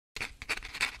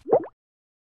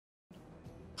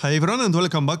Hey everyone and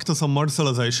welcome back to some more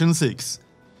Civilization 6.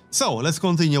 So, let's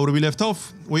continue where we left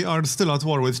off. We are still at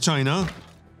war with China.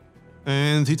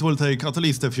 And it will take at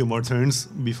least a few more turns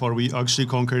before we actually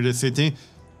conquer the city.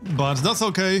 But that's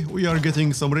okay, we are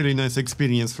getting some really nice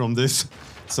experience from this.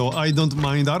 So I don't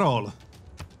mind at all.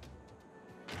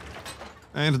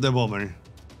 And the bomber.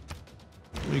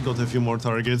 We got a few more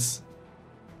targets.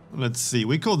 Let's see,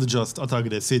 we could just attack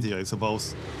the city, I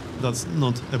suppose. That's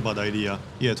not a bad idea.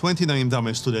 Yeah, 29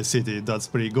 damage to the city, that's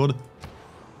pretty good.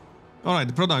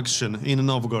 Alright, production in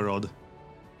Novgorod.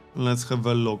 Let's have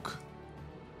a look.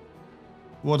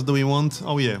 What do we want?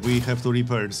 Oh yeah, we have to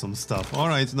repair some stuff.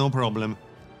 Alright, no problem.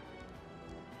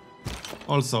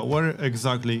 Also, where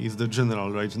exactly is the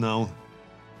general right now?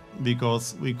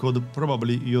 Because we could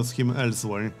probably use him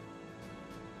elsewhere.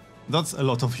 That's a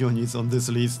lot of units on this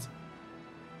list.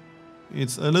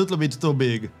 It's a little bit too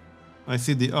big. I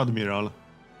see the admiral.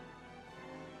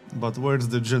 But where's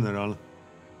the general?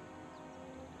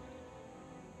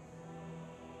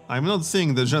 I'm not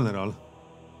seeing the general.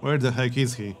 Where the heck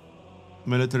is he?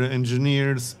 Military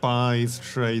engineer, spies,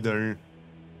 trader.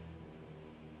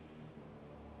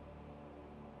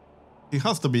 He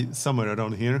has to be somewhere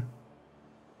around here.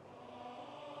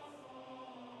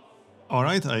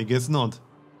 Alright, I guess not.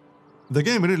 The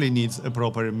game really needs a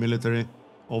proper military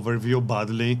overview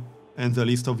badly, and a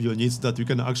list of units that you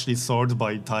can actually sort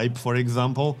by type, for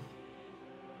example.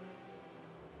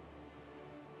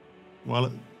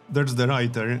 Well, there's the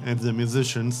writer and the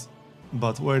musicians,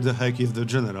 but where the heck is the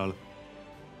general?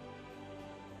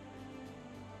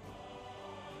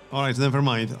 Alright, never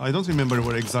mind, I don't remember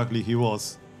where exactly he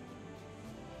was.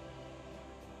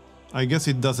 I guess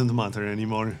it doesn't matter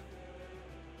anymore.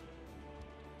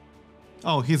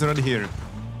 Oh, he's right here.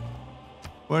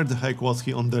 Where the heck was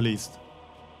he on the list?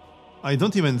 I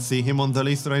don't even see him on the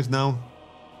list right now.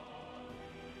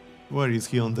 Where is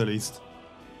he on the list?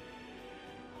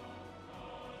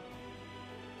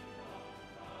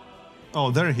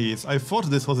 Oh, there he is. I thought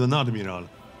this was an admiral.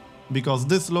 Because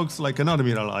this looks like an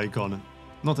admiral icon,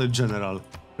 not a general.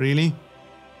 Really?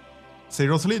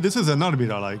 Seriously? This is an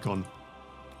admiral icon.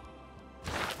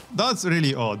 That's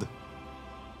really odd.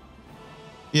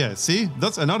 Yeah, see?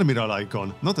 That's an admiral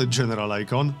icon, not a general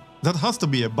icon. That has to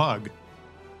be a bug.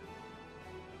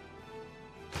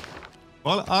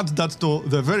 Well, add that to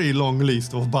the very long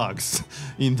list of bugs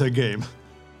in the game.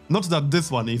 Not that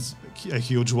this one is a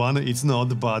huge one, it's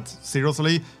not, but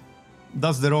seriously,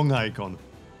 that's the wrong icon.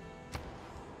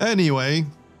 Anyway,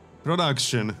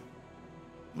 production.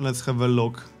 Let's have a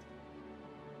look.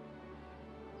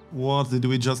 What did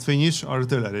we just finish?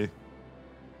 Artillery.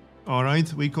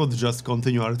 Alright, we could just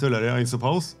continue artillery, I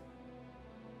suppose.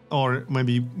 Or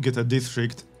maybe get a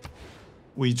district.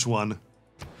 Which one?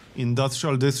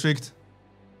 Industrial district?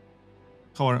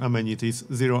 How are amenities?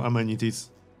 0 amenities.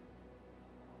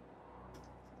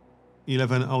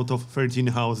 11 out of 13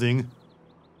 housing.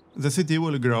 The city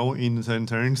will grow in 10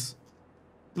 turns.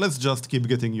 Let's just keep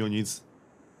getting units.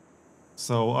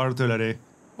 So, artillery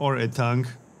or a tank.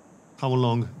 How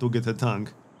long to get a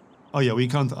tank? Oh yeah, we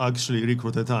can't actually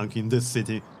recruit a tank in this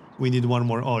city. We need one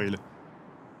more oil.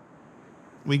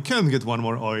 We can get one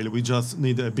more oil, we just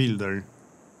need a builder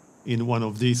in one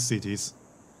of these cities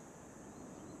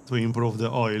to improve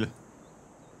the oil.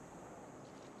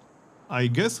 I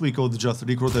guess we could just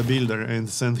recruit a builder and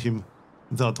send him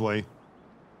that way.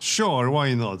 Sure,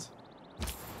 why not?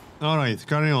 Alright,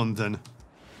 carry on then.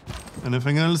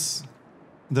 Anything else?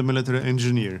 The military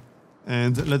engineer.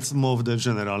 And let's move the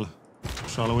general,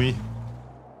 shall we?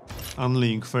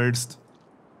 Unlink first.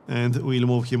 And we'll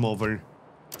move him over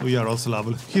to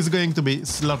Yaroslav. He's going to be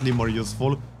slightly more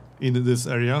useful in this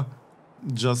area.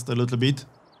 Just a little bit.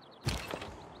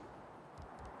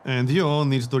 And you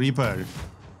need to repair.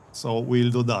 So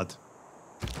we'll do that.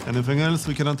 Anything else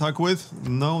we can attack with?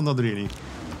 No, not really.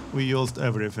 We used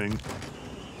everything.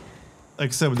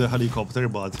 Except the helicopter,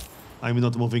 but I'm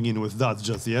not moving in with that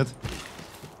just yet.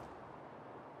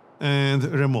 And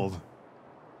remove.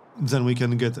 Then we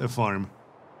can get a farm.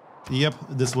 Yep,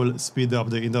 this will speed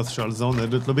up the industrial zone a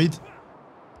little bit.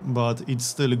 But it's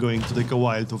still going to take a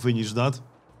while to finish that.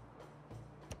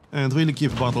 And we'll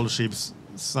keep battleships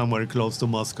somewhere close to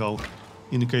Moscow,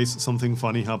 in case something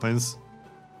funny happens.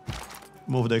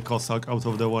 Move the Cossack out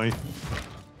of the way.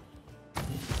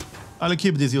 I'll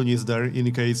keep these units there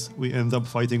in case we end up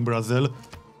fighting Brazil,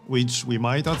 which we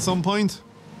might at some point.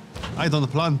 I don't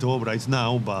plan to right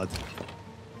now, but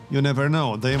you never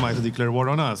know, they might declare war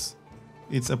on us.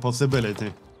 It's a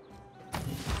possibility.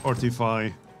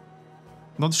 Fortify.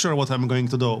 Not sure what I'm going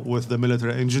to do with the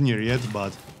military engineer yet,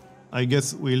 but I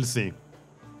guess we'll see.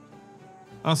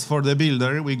 As for the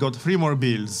builder, we got 3 more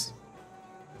builds.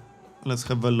 Let's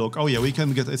have a look. Oh yeah, we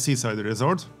can get a seaside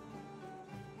resort.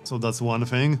 So that's one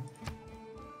thing.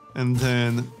 And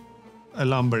then a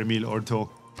lumber mill or 2.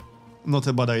 Not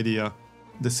a bad idea.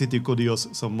 The city could use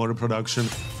some more production.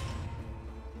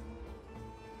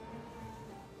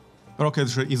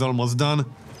 Rocketry is almost done,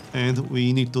 and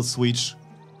we need to switch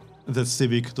the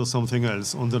Civic to something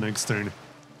else on the next turn.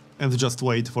 And just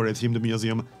wait for a themed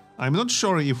museum. I'm not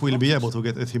sure if we'll be able to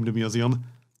get a themed museum,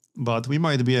 but we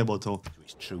might be able to.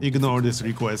 Ignore this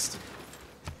request.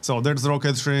 So there's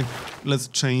rocketry. Let's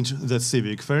change the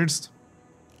Civic first.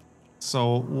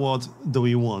 So what do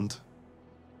we want?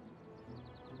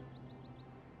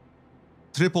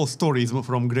 Triple tourism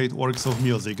from great works of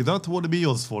music. That would be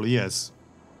useful, yes.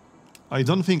 I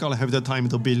don't think I'll have the time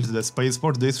to build the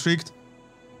spaceport district,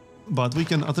 but we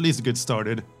can at least get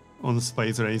started on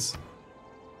space race.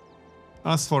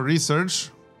 As for research,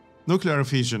 nuclear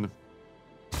fission.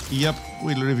 Yep,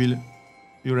 we'll reveal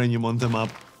uranium on the map.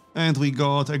 And we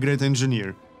got a great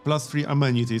engineer, +3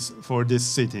 amenities for this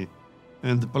city,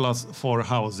 and +4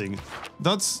 housing.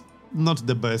 That's not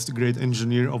the best great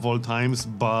engineer of all times,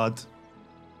 but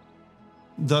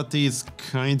that is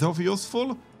kind of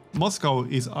useful. Moscow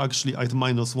is actually at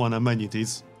 -1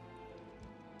 amenities.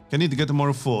 Can it get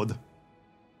more food?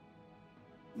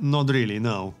 Not really,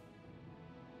 no.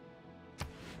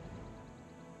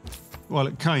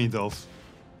 Well, kind of.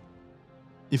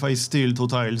 If I steal 2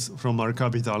 tiles from our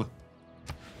capital.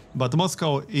 But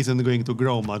Moscow isn't going to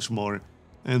grow much more,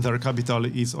 and our capital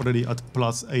is already at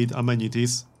 +8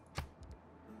 amenities.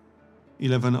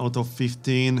 11 out of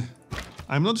 15.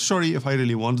 I'm not sure if I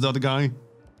really want that guy.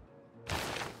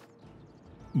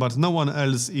 But no one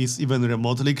else is even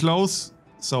remotely close,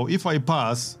 so if I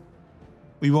pass,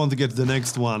 we won't get the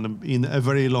next one in a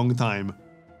very long time.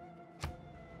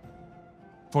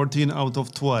 14 out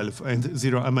of 12 and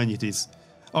 0 amenities.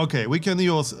 Okay, we can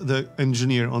use the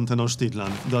engineer on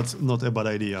Tenochtitlan, that's not a bad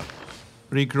idea.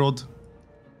 Recruit,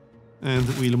 and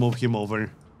we'll move him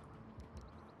over.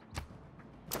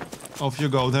 Off you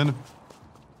go then.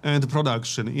 And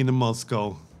production in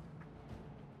Moscow.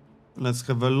 Let's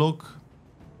have a look.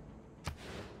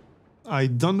 I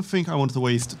don't think I want to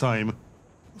waste time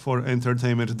for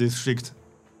entertainment district.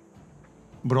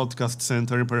 Broadcast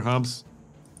center, perhaps.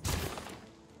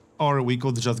 Or we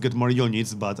could just get more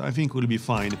units, but I think we'll be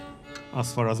fine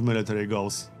as far as military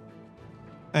goes.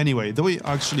 Anyway, do we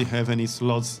actually have any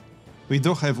slots? We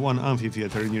do have 1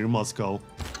 amphitheater near Moscow.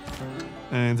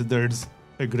 And there's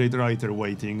a great writer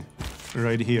waiting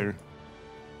right here.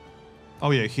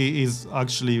 Oh yeah, he is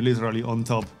actually literally on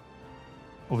top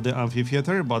of the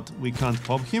amphitheater, but we can't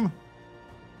pop him?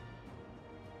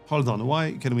 Hold on,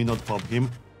 why can we not pop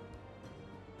him?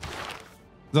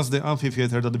 That's the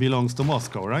amphitheater that belongs to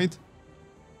Moscow, right?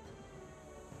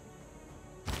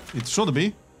 It should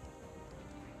be.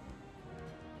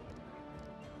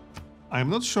 I'm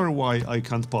not sure why I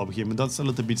can't pop him, that's a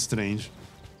little bit strange.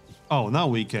 Oh, now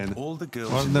we can. All the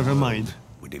girls well, never mind.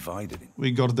 We divided it.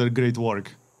 We got their great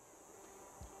work.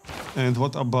 And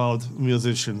what about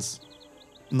musicians?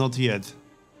 Not yet.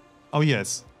 Oh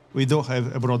yes, we do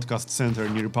have a broadcast center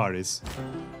near Paris.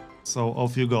 So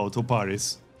off you go to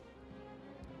Paris.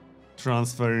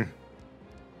 Transfer.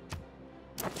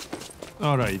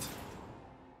 Alright.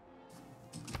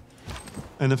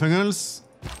 Anything else?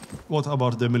 What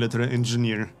about the military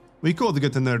engineer? We could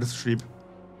get an airstrip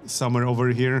somewhere over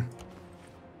here.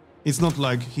 It's not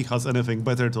like he has anything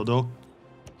better to do.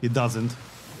 He doesn't.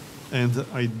 And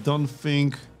I don't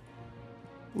think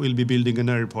we'll be building an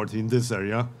airport in this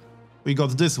area. We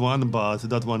got this one, but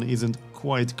that one isn't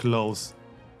quite close.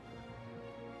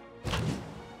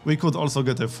 We could also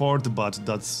get a fort, but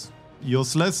that's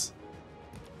useless.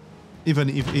 Even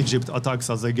if Egypt attacks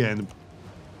us again,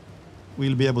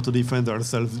 we'll be able to defend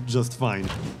ourselves just fine.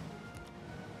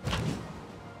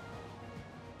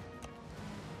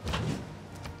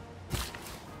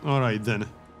 Alright then.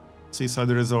 Seaside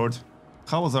resort.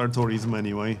 How was our tourism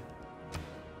anyway?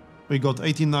 We got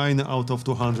 89 out of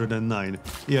 209.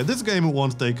 Yeah, this game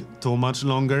won't take too much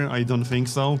longer, I don't think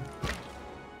so.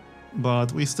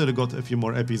 But we still got a few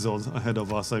more episodes ahead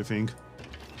of us, I think.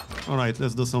 Alright,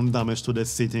 let's do some damage to the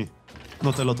city.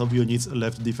 Not a lot of units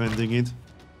left defending it.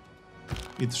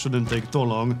 It shouldn't take too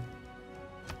long.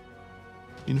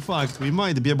 In fact, we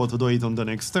might be able to do it on the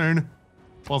next turn.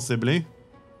 Possibly.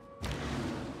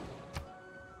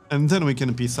 And then we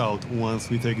can peace out once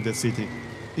we take the city.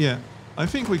 Yeah, I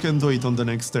think we can do it on the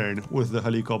next turn with the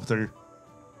helicopter.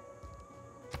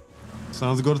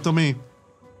 Sounds good to me.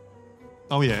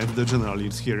 Oh yeah, and the general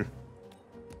is here.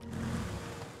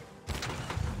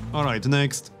 Alright,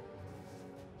 next.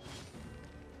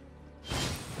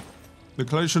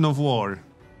 Declaration of war.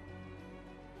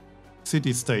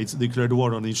 City-states declared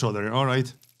war on each other,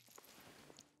 alright.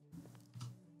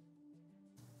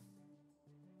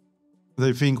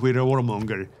 They think we're a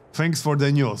warmonger. Thanks for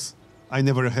the news. I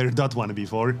never heard that one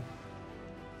before.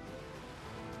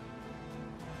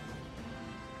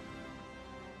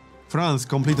 France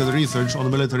completed research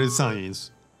on military science.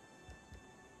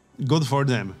 Good for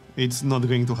them. It's not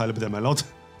going to help them a lot.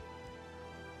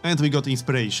 And we got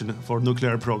inspiration for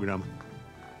nuclear program.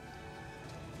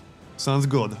 Sounds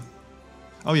good.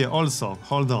 Oh yeah, also,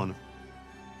 hold on.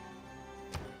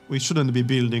 We shouldn't be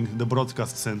building the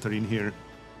broadcast center in here.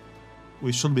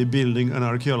 We should be building an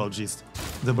archaeologist.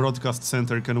 The broadcast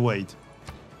center can wait.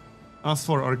 As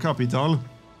for our capital...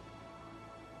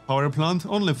 Power plant,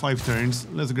 only 5 turns.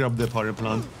 Let's grab the power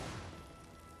plant.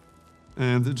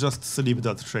 And just sleep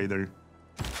that trader.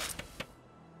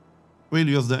 We'll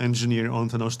use the engineer on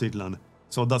Tenochtitlan.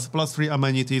 So that's +3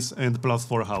 amenities and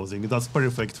 +4 housing. That's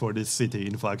perfect for this city,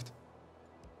 in fact.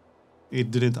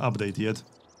 It didn't update yet.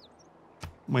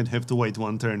 Might have to wait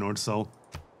 1 turn or so.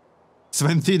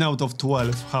 17 out of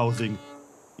 12 housing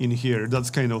in here. That's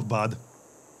kind of bad.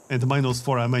 And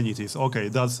 -4 amenities. Okay,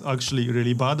 that's actually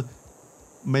really bad.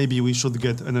 Maybe we should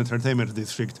get an entertainment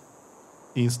district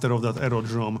instead of that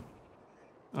aerodrome.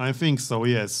 I think so,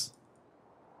 yes.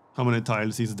 How many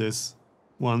tiles is this?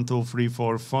 1, 2, 3,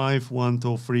 4, 5. 1,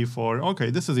 2, 3, 4.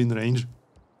 Okay, this is in range.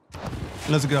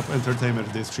 Let's grab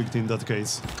entertainment district in that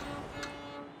case.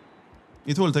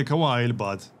 It will take a while,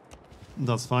 but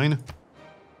that's fine.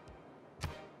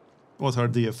 What are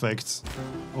the effects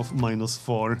of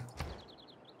 -4?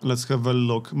 Let's have a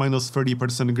look.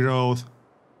 -30% growth.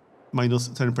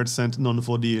 -10%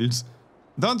 non-food yields.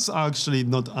 That's actually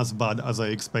not as bad as I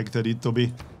expected it to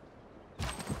be.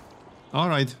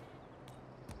 Alright.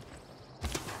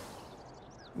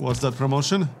 What's that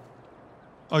promotion?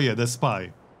 Oh yeah, the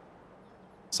spy.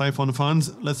 Siphon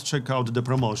funds. Let's check out the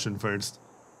promotion first.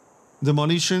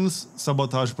 Demolitions,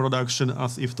 sabotage production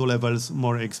as if 2 levels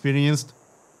more experienced.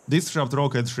 Disrupt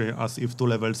rocketry as if 2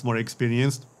 levels more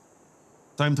experienced.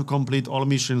 Time to complete all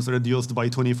missions reduced by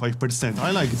 25%.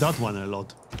 I like that one a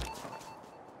lot.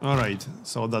 Alright,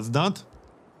 so that's that.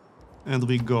 And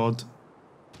we got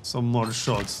some more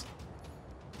shots.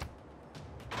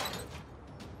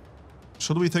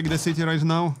 Should we take the city right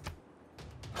now?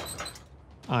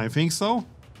 I think so.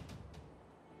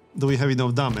 Do we have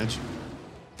enough damage?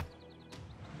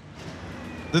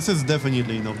 This is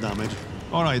definitely enough damage.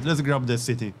 Alright, let's grab the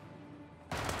city.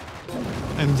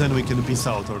 And then we can peace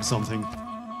out or something.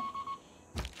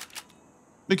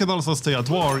 We can also stay at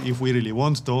war if we really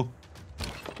want to.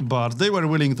 But they were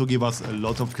willing to give us a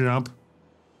lot of crap.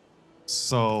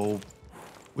 So...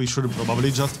 we should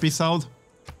probably just peace out.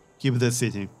 Keep the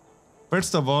city.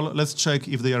 First of all, let's check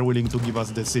if they are willing to give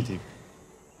us the city.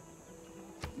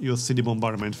 Use city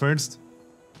bombardment first.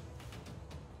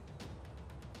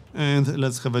 And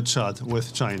let's have a chat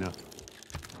with China.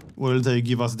 Will they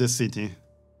give us the city?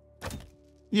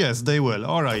 Yes, they will.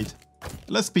 Alright.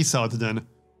 Let's peace out then.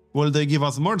 Will they give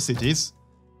us more cities?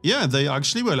 Yeah, they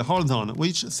actually will. Hold on.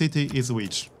 Which city is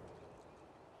which?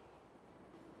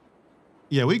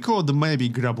 Yeah, we could maybe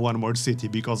grab one more city,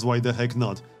 because why the heck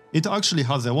not? It actually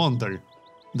has a wonder.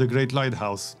 The Great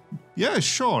Lighthouse. Yeah,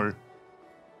 sure.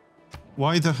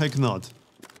 Why the heck not?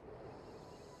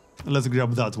 Let's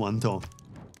grab that one too.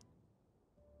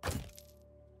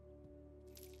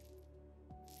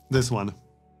 This one.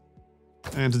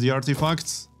 And the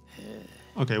artifacts?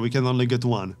 Okay, we can only get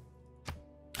one.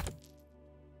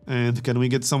 And can we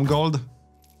get some gold?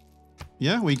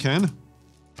 Yeah, we can.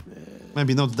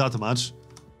 Maybe not that much.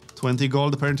 20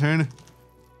 gold per turn.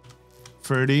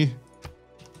 30.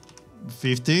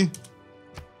 50.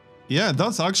 Yeah,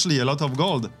 that's actually a lot of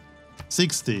gold.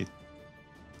 60.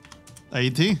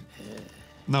 80.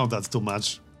 Now that's too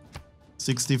much.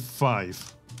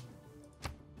 65.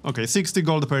 Okay, 60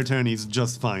 gold per turn is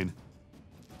just fine.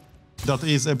 That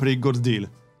is a pretty good deal.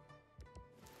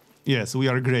 Yes, we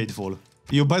are grateful.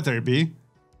 You better be.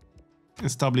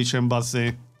 Establish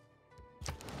embassy.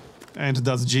 And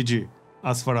that's GG,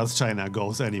 as far as China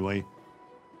goes anyway.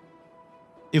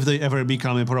 If they ever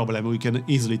become a problem, we can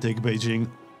easily take Beijing.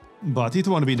 But it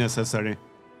won't be necessary.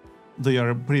 They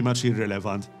are pretty much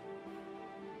irrelevant.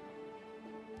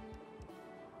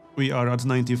 We are at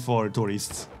 94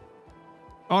 tourists.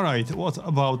 Alright, what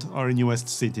about our newest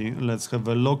city? Let's have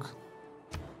a look.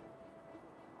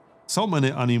 So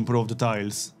many unimproved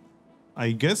tiles.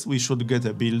 I guess we should get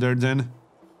a builder then.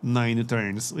 9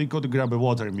 turns. We could grab a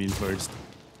watermill first.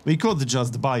 We could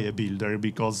just buy a builder,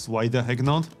 because why the heck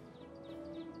not?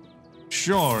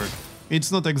 Sure,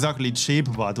 it's not exactly cheap,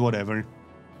 but whatever.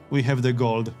 We have the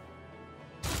gold.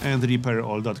 And repair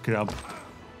all that crap.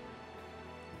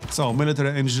 So,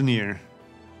 military engineer.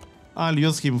 I'll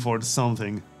use him for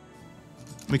something.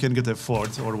 We can get a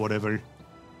fort or whatever.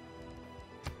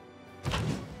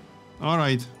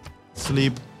 Alright.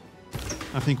 Sleep.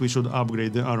 I think we should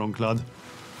upgrade the ironclad.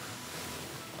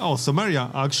 Oh, Samaria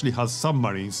actually has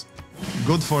submarines.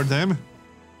 Good for them.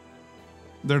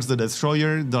 There's the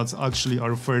destroyer. That's actually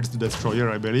our first destroyer,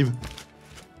 I believe.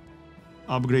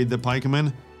 Upgrade the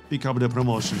pikemen. Pick up the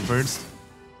promotion first.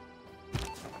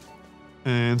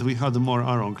 And we had more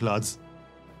ironclads.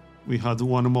 We had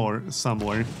one more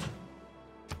somewhere.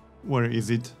 Where is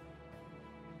it?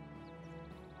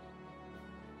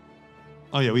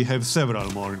 Oh yeah, we have several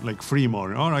more, like 3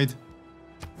 more. Alright.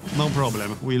 No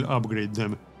problem, we'll upgrade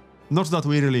them. Not that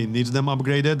we really need them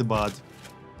upgraded, but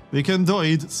we can do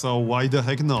it, so why the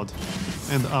heck not?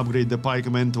 And upgrade the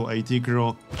pikemen to 80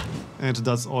 crew. And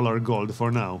that's all our gold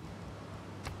for now.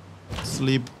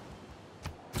 Sleep.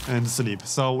 And sleep.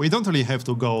 So we don't really have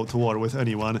to go to war with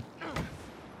anyone.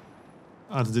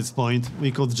 At this point,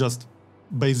 we could just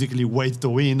basically wait to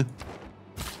win.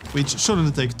 Which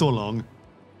shouldn't take too long.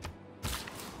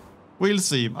 We'll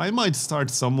see. I might start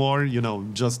some war, you know,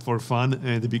 just for fun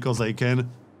and because I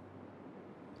can.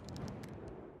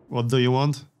 What do you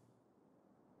want?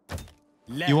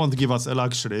 You won't give us a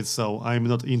luxury, so I'm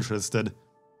not interested.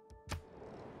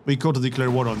 We could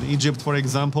declare war on Egypt, for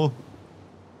example,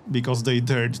 because they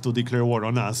dared to declare war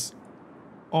on us.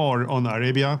 Or on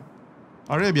Arabia.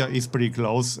 Arabia is pretty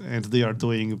close, and they are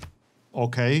doing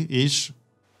okay-ish.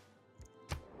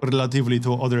 Relatively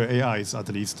to other AIs, at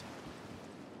least.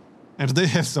 And they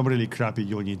have some really crappy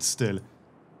units still.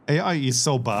 AI is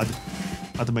so bad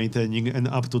at maintaining an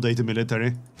up-to-date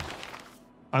military.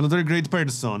 Another great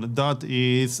person, that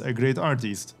is a great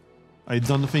artist. I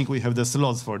don't think we have the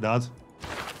slots for that.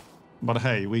 But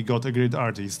hey, we got a great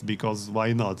artist, because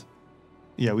why not?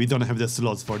 Yeah, we don't have the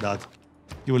slots for that.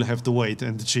 You will have to wait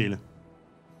and chill.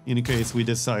 In case we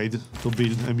decide to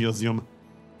build a museum.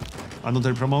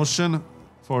 Another promotion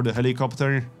for the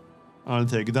helicopter. I'll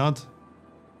take that.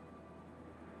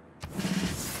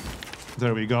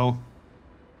 There we go.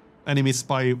 Enemy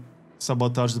spy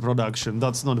sabotaged production.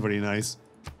 That's not very nice.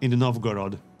 In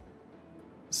Novgorod.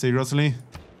 Seriously?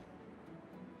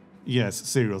 Yes,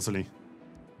 seriously.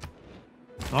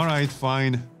 Alright,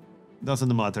 fine.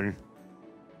 Doesn't matter.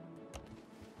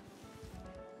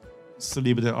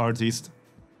 Sleep the artist.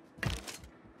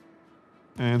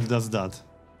 And that's that.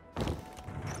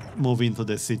 Move into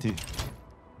the city.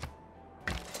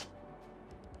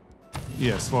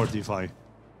 Yes, fortify.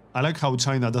 I like how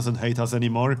China doesn't hate us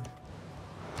anymore.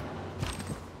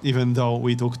 Even though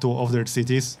we took 2 of their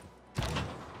cities.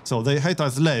 So they hate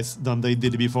us less than they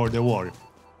did before the war.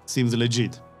 Seems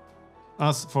legit.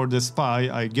 As for the spy,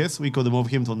 I guess we could move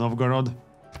him to Novgorod.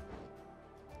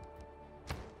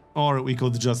 Or we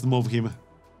could just move him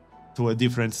to a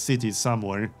different city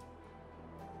somewhere.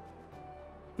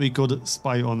 We could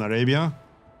spy on Arabia.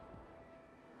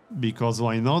 Because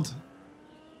why not?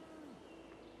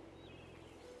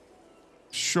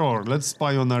 Sure, let's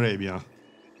spy on Arabia.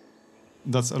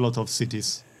 That's a lot of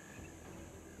cities.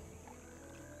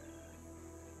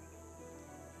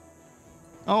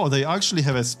 Oh, they actually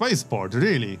have a spaceport,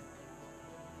 really?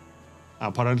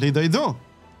 Apparently they do.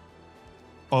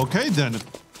 Okay then.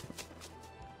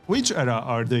 Which era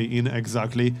are they in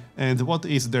exactly, and what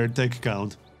is their tech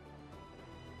count?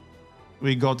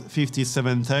 We got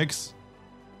 57 techs,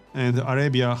 and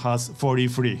Arabia has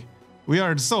 43. We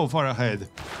are so far ahead.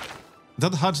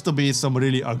 That had to be some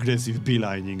really aggressive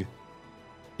beelining.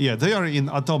 Yeah, they are in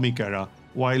atomic era,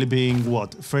 while being,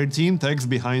 what, 13 techs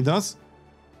behind us?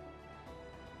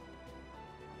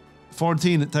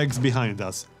 14 techs behind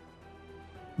us.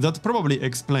 That probably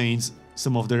explains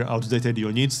some of their outdated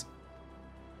units.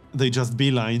 They just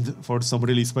beelined for some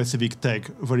really specific tech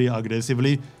very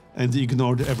aggressively and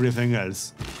ignored everything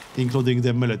else, including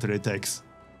the military techs.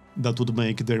 That would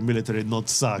make their military not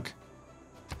suck.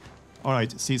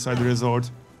 Alright, seaside resort.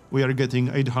 We are getting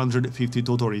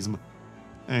 852 tourism.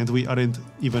 And we aren't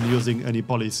even using any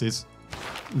policies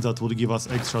that would give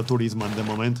us extra tourism at the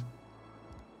moment.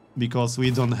 Because we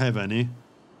don't have any.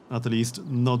 At least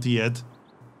not yet.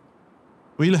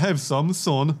 We'll have some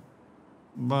soon.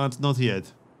 But not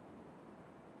yet.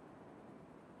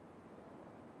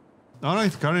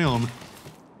 Alright, carry on.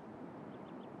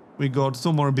 We got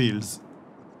 2 more bills.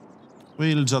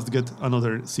 We'll just get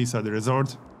another seaside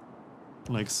resort.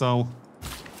 Like so.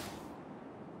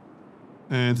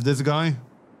 And this guy?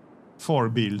 4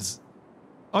 bills.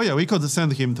 Oh yeah, we could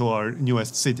send him to our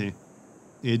newest city.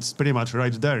 It's pretty much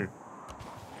right there.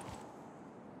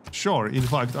 Sure, in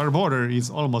fact, our border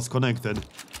is almost connected.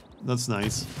 That's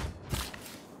nice.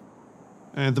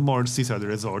 And more seaside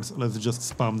resorts. Let's just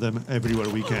spam them everywhere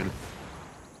we can.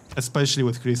 Especially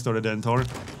with Cristo Redentor.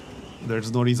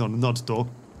 There's no reason not to.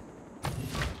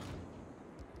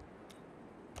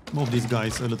 Move these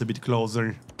guys a little bit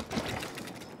closer.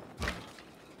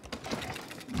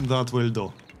 That will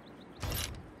do.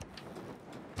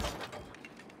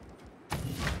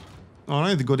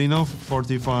 Alright, good enough.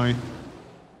 Fortify.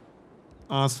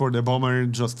 As for the bomber,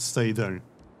 just stay there.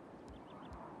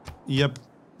 Yep,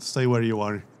 stay where you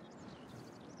are.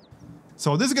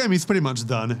 So this game is pretty much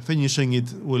done. Finishing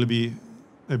it will be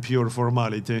a pure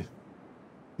formality.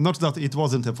 Not that it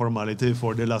wasn't a formality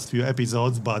for the last few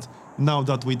episodes, but now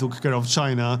that we took care of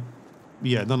China,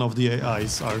 yeah, none of the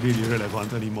AIs are really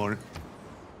relevant anymore.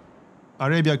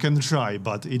 Arabia can try,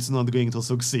 but it's not going to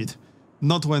succeed.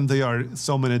 Not when they are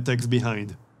so many techs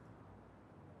behind.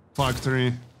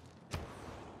 Factory.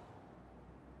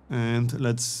 And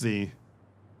let's see.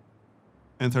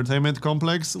 Entertainment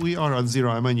complex, we are at 0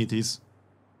 amenities.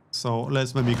 So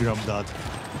let's maybe grab that.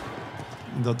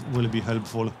 That will be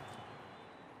helpful.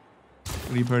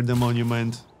 Repair the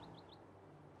monument.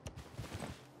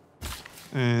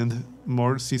 And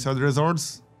more seaside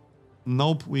resorts?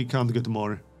 Nope, we can't get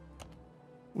more.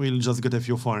 We'll just get a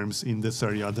few farms in this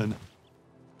area then.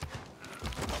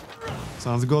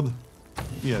 Sounds good?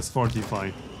 Yes,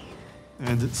 fortify.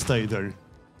 And stay there.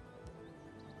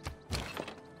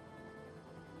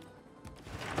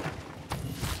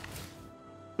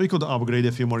 We could upgrade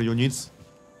a few more units.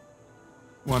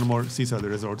 One more seaside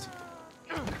resort.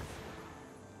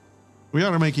 We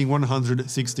are making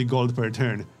 160 gold per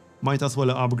turn. Might as well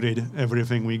upgrade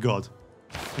everything we got.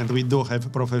 And we do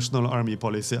have professional army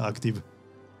policy active.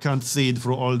 Can't see it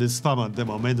through all this spam at the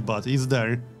moment, but it's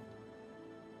there.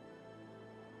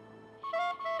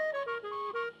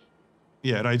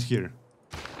 Yeah, right here.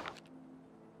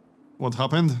 What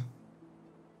happened?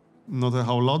 Not a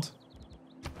whole lot.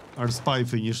 Our spy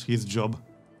finished his job.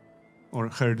 Or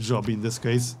her job in this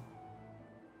case.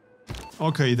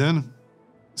 Okay then.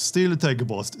 Still tech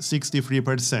boost,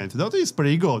 63%. That is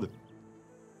pretty good.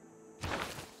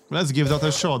 Let's give that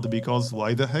a shot, because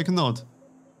why the heck not?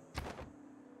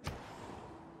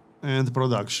 And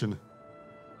production.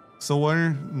 So where?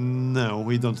 No,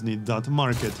 we don't need that.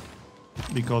 Market.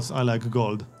 Because I like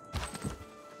gold.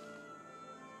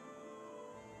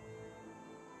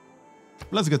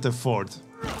 Let's get a fort.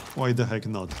 Why the heck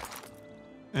not?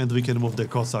 And we can move the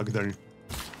Cossack there.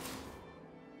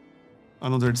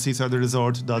 Another seaside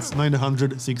resort, that's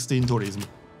 916 tourism.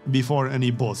 Before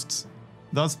any boosts.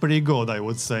 That's pretty good, I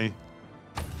would say.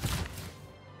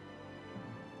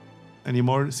 Any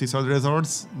more seaside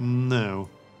resorts? No.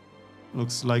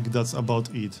 Looks like that's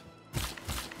about it.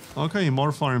 Okay,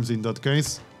 more farms in that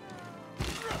case.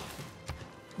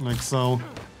 Like so.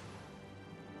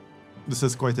 This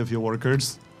is quite a few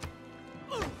workers.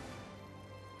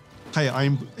 Hey,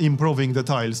 I'm improving the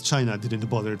tiles China didn't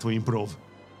bother to improve.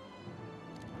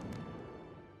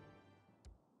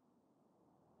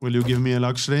 Will you give me a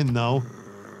luxury? No.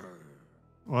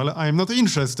 Well, I'm not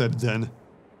interested then.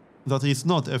 That is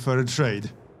not a fair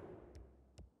trade.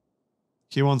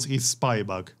 He wants his spy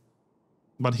back.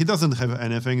 But he doesn't have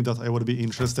anything that I would be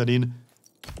interested in.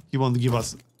 He won't give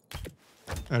us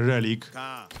a relic.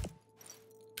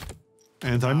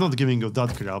 And I'm not giving you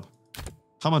that crap.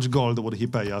 How much gold would he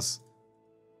pay us?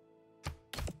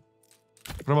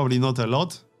 Probably not a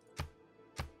lot.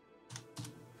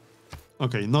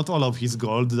 Okay, not all of his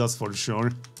gold, that's for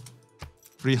sure.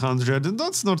 300,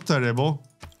 that's not terrible.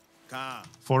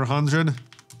 400.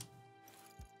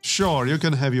 Sure, you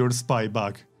can have your spy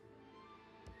back.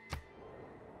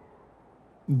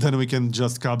 Then we can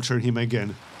just capture him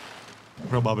again.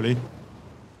 Probably.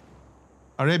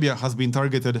 Arabia has been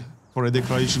targeted for a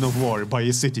declaration of war by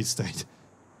a city-state.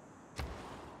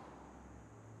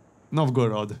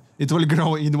 Novgorod. It will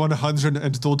grow in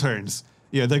 102 turns.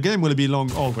 Yeah, the game will be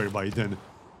long over by then.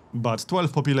 But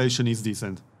 12 population is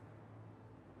decent.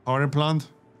 Power plant?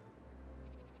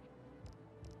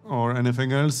 Or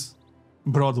anything else?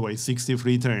 Broadway,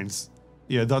 63 turns.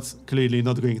 Yeah, that's clearly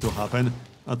not going to happen.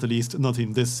 At least not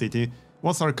in this city.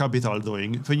 What's our capital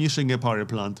doing? Finishing a power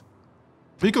plant.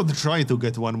 We could try to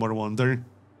get one more wonder.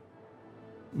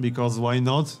 Because why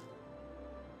not?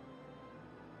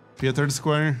 Theater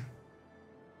Square?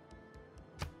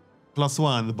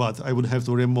 +1, but I would have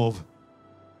to remove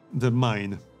the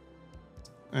mine.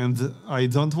 And I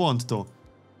don't want to.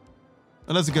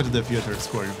 Let's get the Theater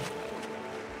Square.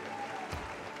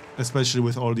 Especially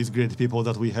with all these great people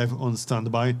that we have on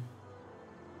standby.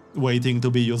 Waiting to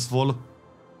be useful.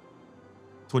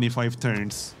 25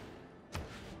 turns.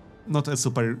 Not a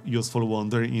super useful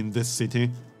wonder in this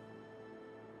city.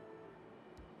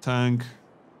 Tank,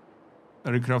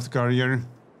 aircraft carrier,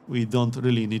 we don't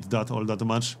really need that all that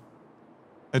much.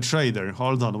 A trader,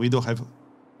 hold on, we do have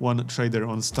one trader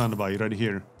on standby right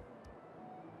here.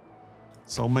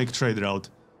 So make trade route.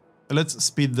 Let's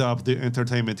speed up the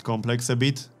entertainment complex a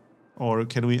bit. Or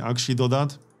can we actually do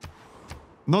that?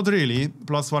 Not really,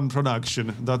 +1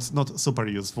 production, that's not super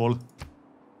useful.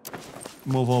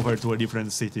 Move over to a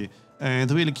different city. And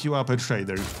we'll queue up a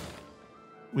trader.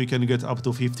 We can get up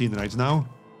to 15 right now.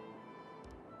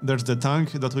 There's the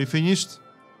tank that we finished.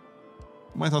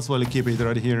 Might as well keep it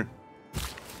right here.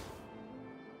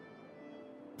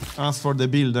 As for the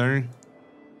builder,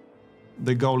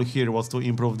 the goal here was to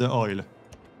improve the oil.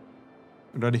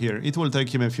 Right here. It will take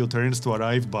him a few turns to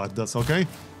arrive, but that's okay.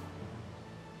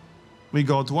 We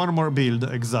got one more build,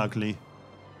 exactly.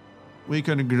 We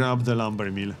can grab the lumber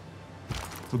mill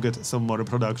to get some more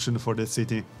production for the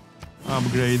city.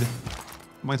 Upgrade.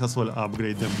 Might as well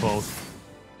upgrade them both.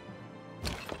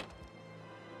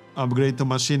 Upgrade to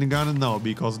machine gun? No,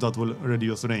 because that will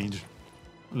reduce range.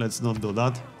 Let's not do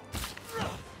that.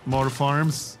 More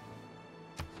farms.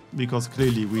 Because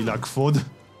clearly we lack food,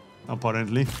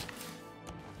 apparently.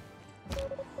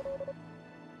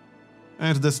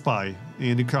 And the spy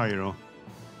in Cairo.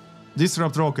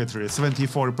 Disrupt rocketry,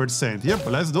 74%. Yep,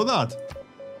 let's do that.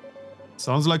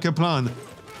 Sounds like a plan.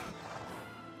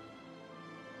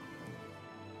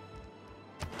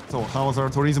 So, how's our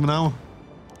tourism now?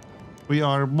 We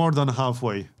are more than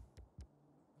halfway.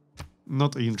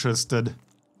 Not interested.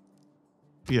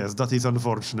 Yes, that is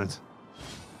unfortunate.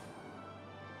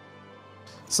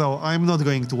 So, I'm not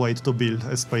going to wait to build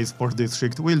a spaceport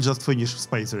district, we'll just finish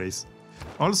space race.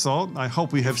 Also, I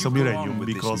hope we have some uranium,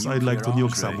 because I'd like to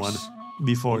nuke someone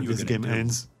before this game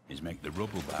ends.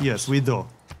 Yes, we do.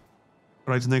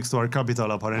 Right next to our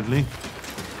capital, apparently.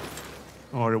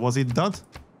 Or was it that?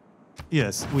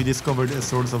 Yes, we discovered a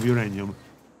source of uranium.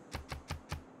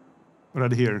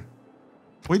 Right here.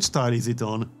 Which tile is it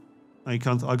on? I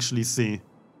can't actually see.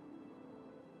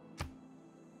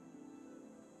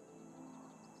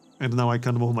 And now I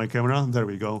can move my camera. There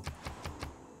we go.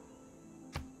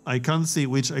 I can't see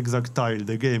which exact tile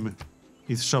the game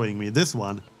is showing me. This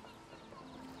one.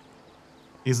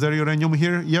 Is there uranium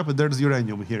here? Yep, there's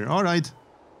uranium here. Alright.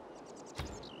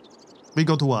 We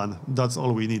got one. That's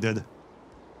all we needed.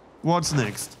 What's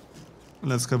next?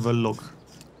 Let's have a look.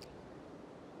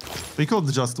 We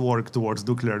could just work towards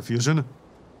nuclear fusion.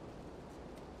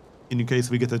 In case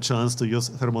we get a chance to use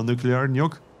thermonuclear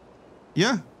nuke.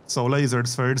 Yeah, so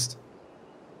lasers first.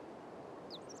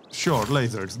 Sure,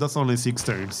 lasers. That's only 6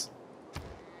 turns.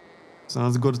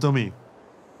 Sounds good to me.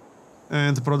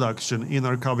 And production in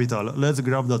our capital. Let's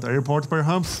grab that airport,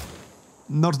 perhaps?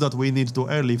 Not that we need to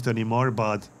airlift anymore,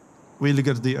 but we'll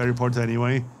get the airport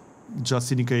anyway.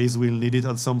 Just in case we'll need it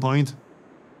at some point.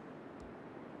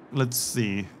 Let's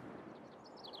see.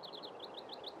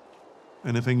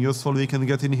 Anything useful we can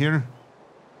get in here?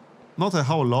 Not a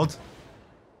whole lot.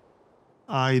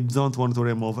 I don't want to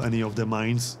remove any of the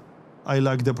mines. I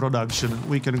like the production.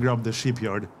 We can grab the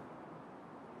shipyard.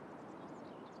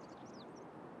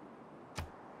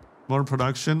 More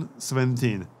production?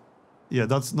 17. Yeah,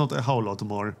 that's not a whole lot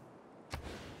more.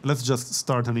 Let's just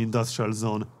start an industrial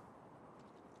zone.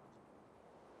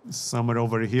 Somewhere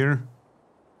over here.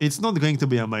 It's not going to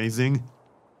be amazing,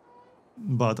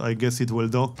 but I guess it will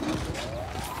do.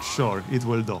 Sure, it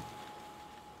will do.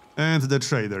 And the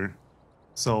trader.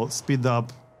 So, speed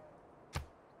up.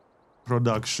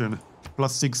 Production.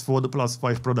 +6 food,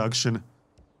 +5 production.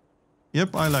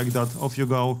 Yep, I like that. Off you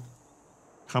go.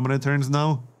 How many turns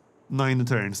now? 9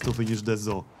 turns to finish the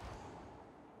zoo.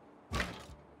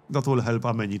 That will help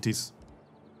amenities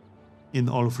in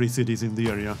all 3 cities in the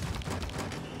area.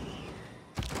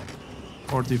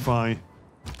 Fortify.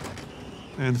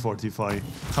 And fortify.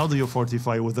 How do you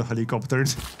fortify with the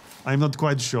helicopters? I'm not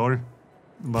quite sure,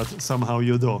 but somehow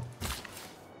you do.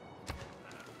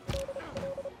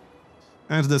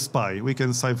 And the spy. We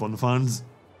can siphon funds.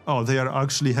 Oh, they are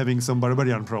actually having some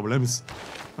barbarian problems.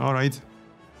 Alright.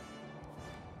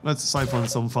 Let's siphon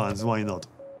some funds, why not?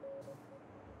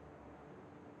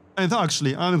 And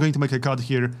actually, I'm going to make a cut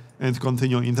here and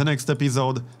continue in the next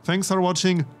episode. Thanks for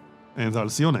watching, and I'll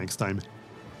see you next time.